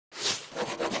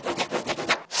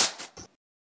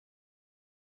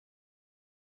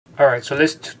Alright, so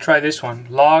let's try this one.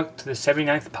 Log to the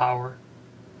 79th power.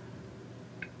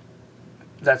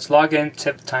 That's log n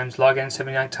times log n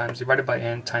 79 times divided by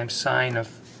n times sine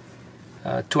of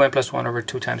 2n plus 1 over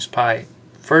 2 times pi.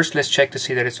 First, let's check to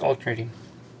see that it's alternating.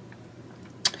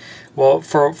 Well,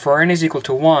 for n is equal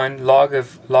to 1, log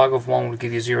of 1 will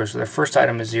give you 0. So the first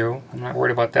item is 0. I'm not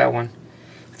worried about that one.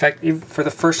 In fact, even for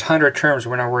the first 100 terms,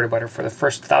 we're not worried about it. For the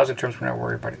first 1,000 terms, we're not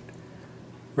worried about it.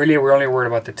 Really, we're only worried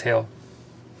about the tail.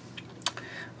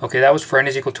 Okay, that was for n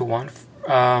is equal to 1.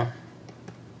 How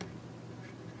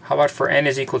about for n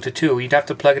is equal to 2? You'd have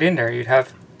to plug it in there. You'd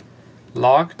have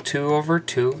log 2 over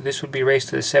 2. This would be raised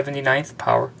to the 79th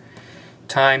power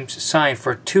times sine.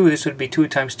 For 2, this would be 2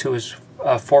 times 2 is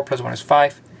 4 plus 1 is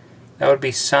 5. That would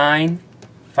be sine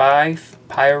 5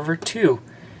 pi over 2,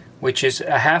 which is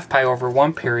a half pi over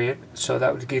 1 period. So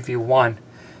that would give you 1.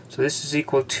 So this is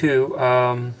equal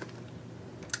to,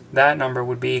 that number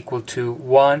would be equal to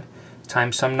 1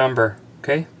 times some number.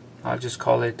 Okay, I'll just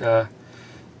call it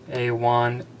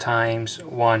a1 times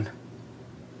 1.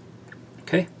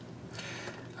 Okay.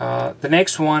 The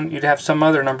next one, you'd have some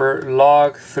other number,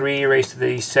 log 3 raised to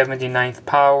the 79th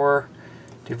power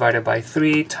divided by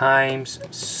 3 times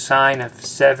sine of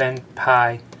 7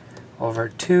 pi over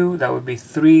 2. That would be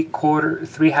 3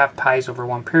 half pi's over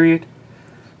 1 period.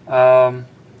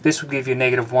 This would give you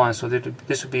 -1. So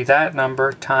this would be that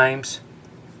number times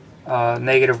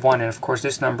 -1. And of course,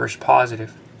 this number is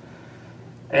positive.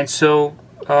 And so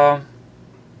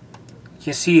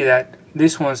you see that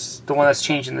this one's the one that's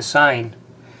changing the sign.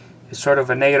 It's sort of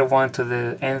a -1 to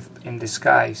the nth in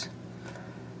disguise.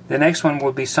 The next one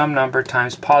will be some number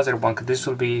times +1, because this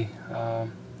will be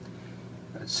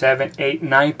 7, 8,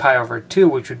 9 pi over 2,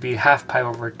 which would be half pi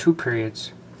over 2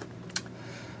 periods.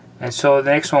 And so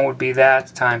the next one would be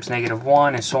that times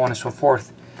 -1, and so on and so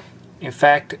forth. In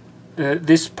fact,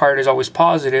 this part is always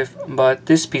positive, but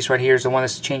this piece right here is the one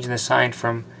that's changing the sign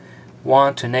from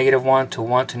 1 to -1 to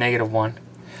 1 to -1.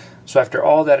 So after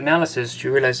all that analysis,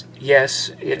 you realize,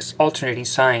 yes, it's alternating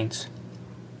signs.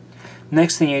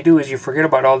 Next thing you do is you forget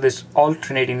about all this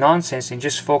alternating nonsense and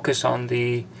just focus on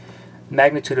the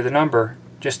magnitude of the number,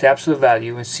 just the absolute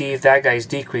value, and see if that guy is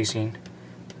decreasing.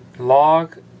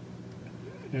 Log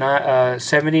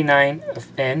 79 of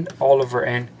n all over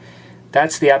n.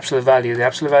 That's the absolute value. The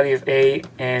absolute value of a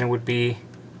n would be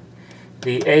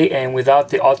the a n without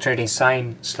the alternating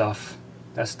sign stuff.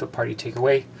 That's the part you take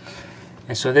away.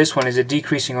 And so this one, is it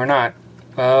decreasing or not?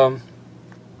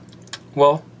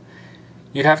 Well,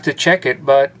 you'd have to check it,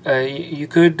 but you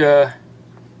could,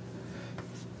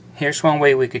 here's one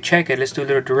way we could check it. Let's do a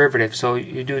little derivative. So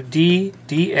you do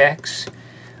dx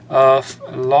of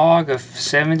log of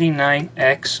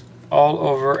 79x all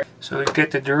over. So we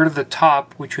get the derivative of the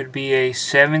top, which would be a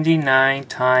 79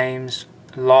 times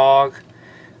log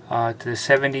to the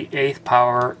 78th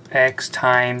power x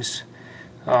times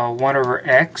 1 over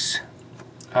x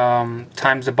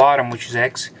times the bottom, which is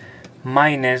x,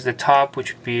 minus the top,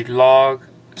 which would be log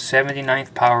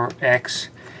 79th power x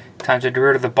times the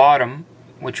derivative of the bottom,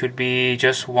 which would be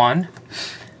just 1,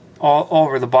 all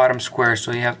over the bottom square.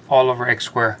 So you have all over x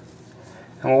squared.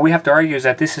 And what we have to argue is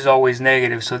that this is always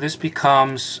negative. So this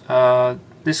becomes,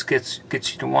 this gets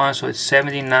you to 1, so it's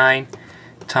 79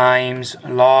 times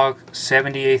log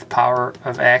 78th power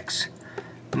of x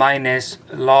minus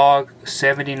log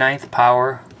 79th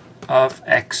power of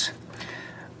x.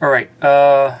 Alright,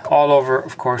 all over,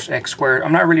 of course, x squared.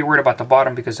 I'm not really worried about the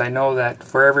bottom because I know that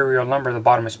for every real number the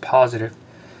bottom is positive.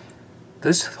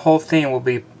 This whole thing will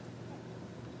be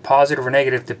positive or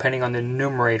negative depending on the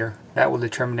numerator. That will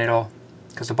determine it all,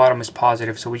 because the bottom is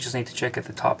positive, so we just need to check if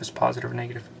the top is positive or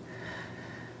negative.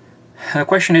 And the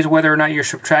question is whether or not you're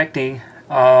subtracting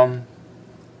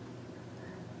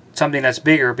something that's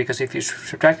bigger, because if you're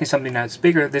subtracting something that's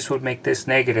bigger, this would make this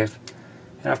negative.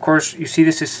 And of course, you see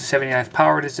this is the 79th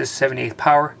power, this is the 78th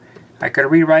power. I could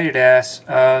rewrite it as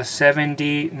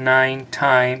 79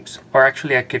 times, or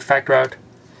actually I could factor out,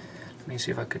 let me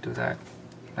see if I could do that.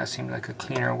 That seemed like a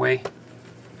cleaner way.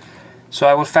 So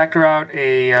I will factor out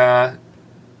a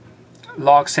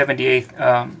log 78th,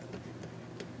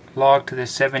 log to the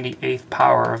 78th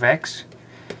power of x,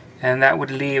 and that would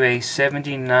leave a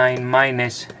 79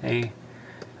 minus a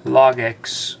log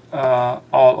x all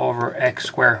over x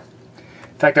squared.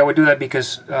 In fact, I would do that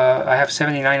because I have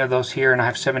 79 of those here and I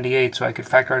have 78, so I could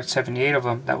factor out 78 of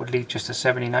them. That would leave just a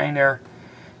 79 there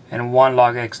and 1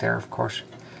 log x there, of course.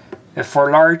 If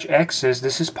for large x's,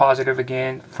 this is positive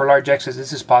again. For large x's,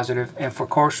 this is positive. And of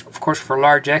course, for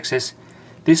large x's,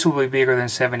 this will be bigger than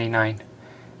 79.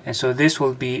 And so this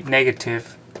will be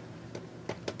negative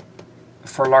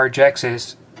for large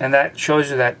x's. And that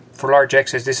shows you that for large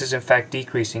x's, this is in fact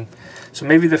decreasing. So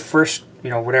maybe the first,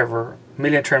 whatever,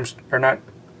 million terms are not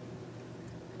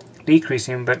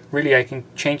decreasing, but really I can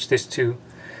change this to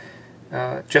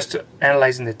just to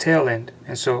analyzing the tail end.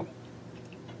 And so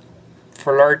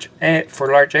for large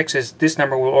x's, this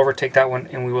number will overtake that one,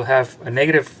 and we will have a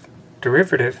negative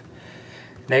derivative.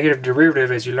 Negative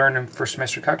derivative, as you learn in first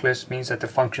semester calculus, means that the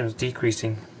function is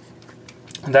decreasing.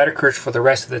 And that occurs for the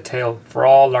rest of the tail for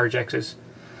all large x's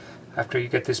after you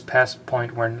get this past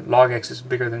point when log x is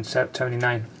bigger than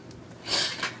 79.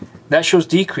 That shows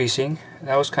decreasing.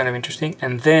 That was kind of interesting.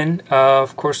 And then,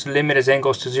 of course, the limit as n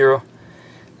goes to 0.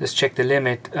 Let's check the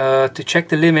limit. To check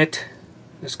the limit,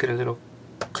 let's get a little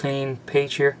clean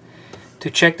page here. To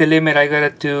check the limit, I gotta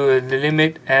do the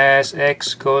limit as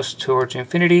x goes towards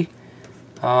infinity.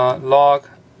 Log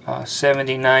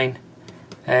 79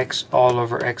 x all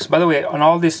over x. By the way, on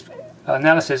all this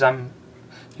analysis, I'm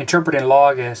interpreting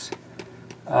log as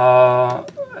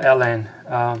ln.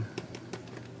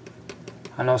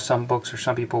 I know some books or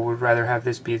some people would rather have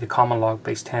this be the common log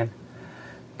base 10,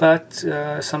 but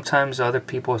sometimes other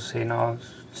people say no,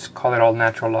 just call it all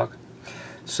natural log.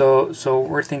 So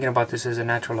we're thinking about this as a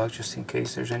natural log just in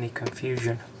case there's any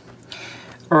confusion.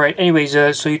 Alright, anyways,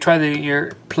 so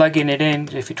you're plugging it in.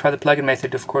 If you try the plug-in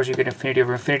method, of course you get infinity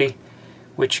over infinity,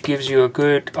 which gives you a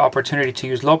good opportunity to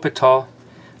use L'Hopital.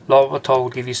 L'Hopital will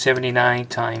give you 79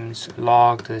 times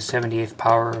log to the 78th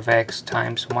power of x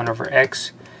times 1 over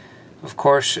x, of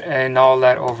course, and all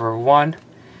that over 1,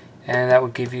 and that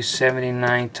would give you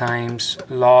 79 times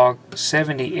log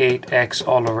 78x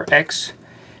all over x.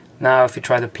 Now if you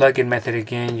try the plug-in method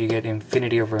again, you get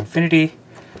infinity over infinity,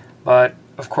 but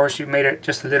of course you made it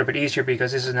just a little bit easier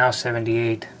because this is now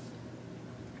 78.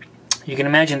 You can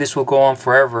imagine this will go on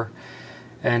forever,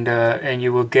 and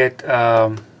you will get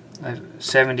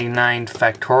 79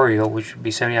 factorial, which would be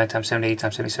 79 times 78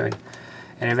 times 77,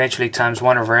 and eventually times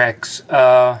 1 over x,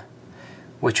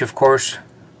 which of course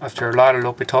after a lot of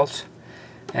L'Hopitals.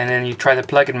 And then you try the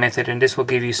plug-in method, and this will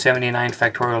give you 79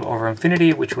 factorial over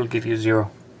infinity, which will give you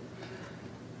 0.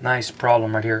 Nice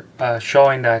problem right here,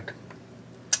 showing that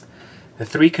the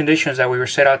three conditions that we were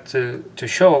set out to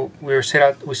show, we set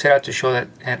out to show that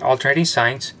at alternating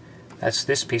signs, that's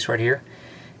this piece right here,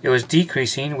 it was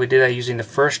decreasing. We did that using the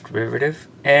first derivative,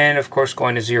 and of course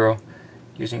going to 0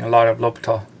 using a lot of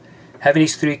L'Hopital. Having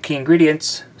these three key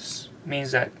ingredients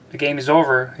means that the game is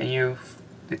over and you've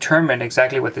determined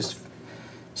exactly what this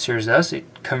series does.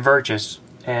 It converges,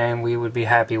 and we would be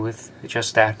happy with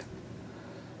just that.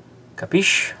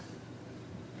 Capiche?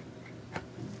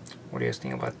 What do you guys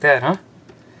think about that, huh?